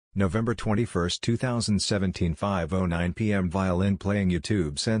November 21, 2017, 5:09 p.m. Violin-playing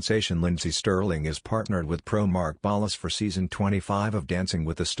YouTube sensation Lindsey Stirling is partnered with pro Mark Ballas for season 25 of Dancing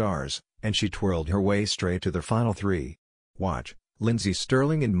with the Stars, and she twirled her way straight to the final three. Watch. Lindsey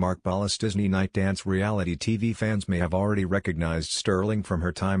Stirling and Mark Ballas. Disney Night Dance reality TV fans may have already recognized Stirling from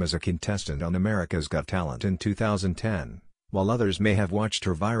her time as a contestant on America's Got Talent in 2010, while others may have watched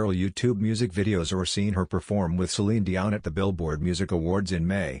her viral YouTube music videos or seen her perform with Celine Dion at the Billboard Music Awards in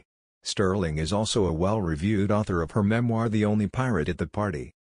May. Stirling is also a well-reviewed author of her memoir The Only Pirate at the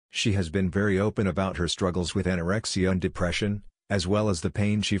Party. She has been very open about her struggles with anorexia and depression, as well as the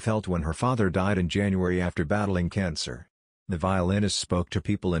pain she felt when her father died in January after battling cancer. The violinist spoke to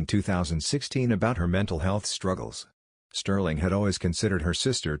People in 2016 about her mental health struggles. Stirling had always considered her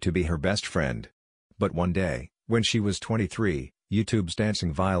sister to be her best friend. But one day, when she was 23, YouTube's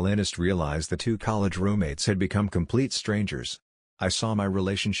dancing violinist realized the two college roommates had become complete strangers. "I saw my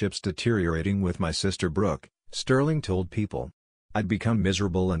relationships deteriorating with my sister Brooke," Stirling told People. "I'd become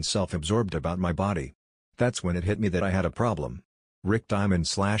miserable and self-absorbed about my body. That's when it hit me that I had a problem." Rick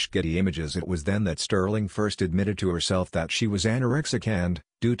Diamond/Getty Images. It was then that Stirling first admitted to herself that she was anorexic and,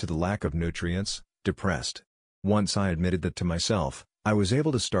 due to the lack of nutrients, depressed. "Once I admitted that to myself, I was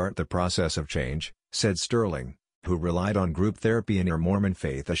able to start the process of change," said Stirling, who relied on group therapy in her Mormon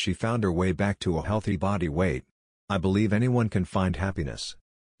faith as she found her way back to a healthy body weight. "I believe anyone can find happiness.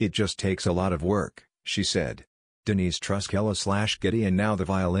 It just takes a lot of work," she said. Denise Truskella/Getty, and now the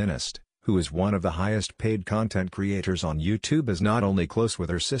violinist, who is one of the highest-paid content creators on YouTube, is not only close with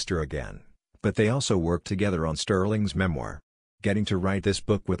her sister again, but they also work together on Stirling's memoir. "Getting to write this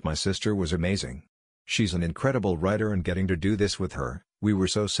book with my sister was amazing. She's an incredible writer, and getting to do this with her, we were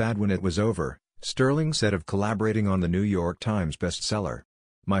so sad when it was over," Stirling said of collaborating on the New York Times bestseller.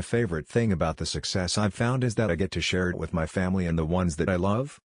 "My favorite thing about the success I've found is that I get to share it with my family and the ones that I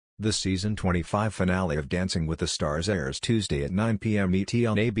love." The season 25 finale of Dancing with the Stars airs Tuesday at 9 p.m. ET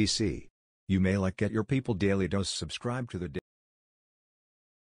on ABC. You may like Get Your People Daily Dose. Subscribe to the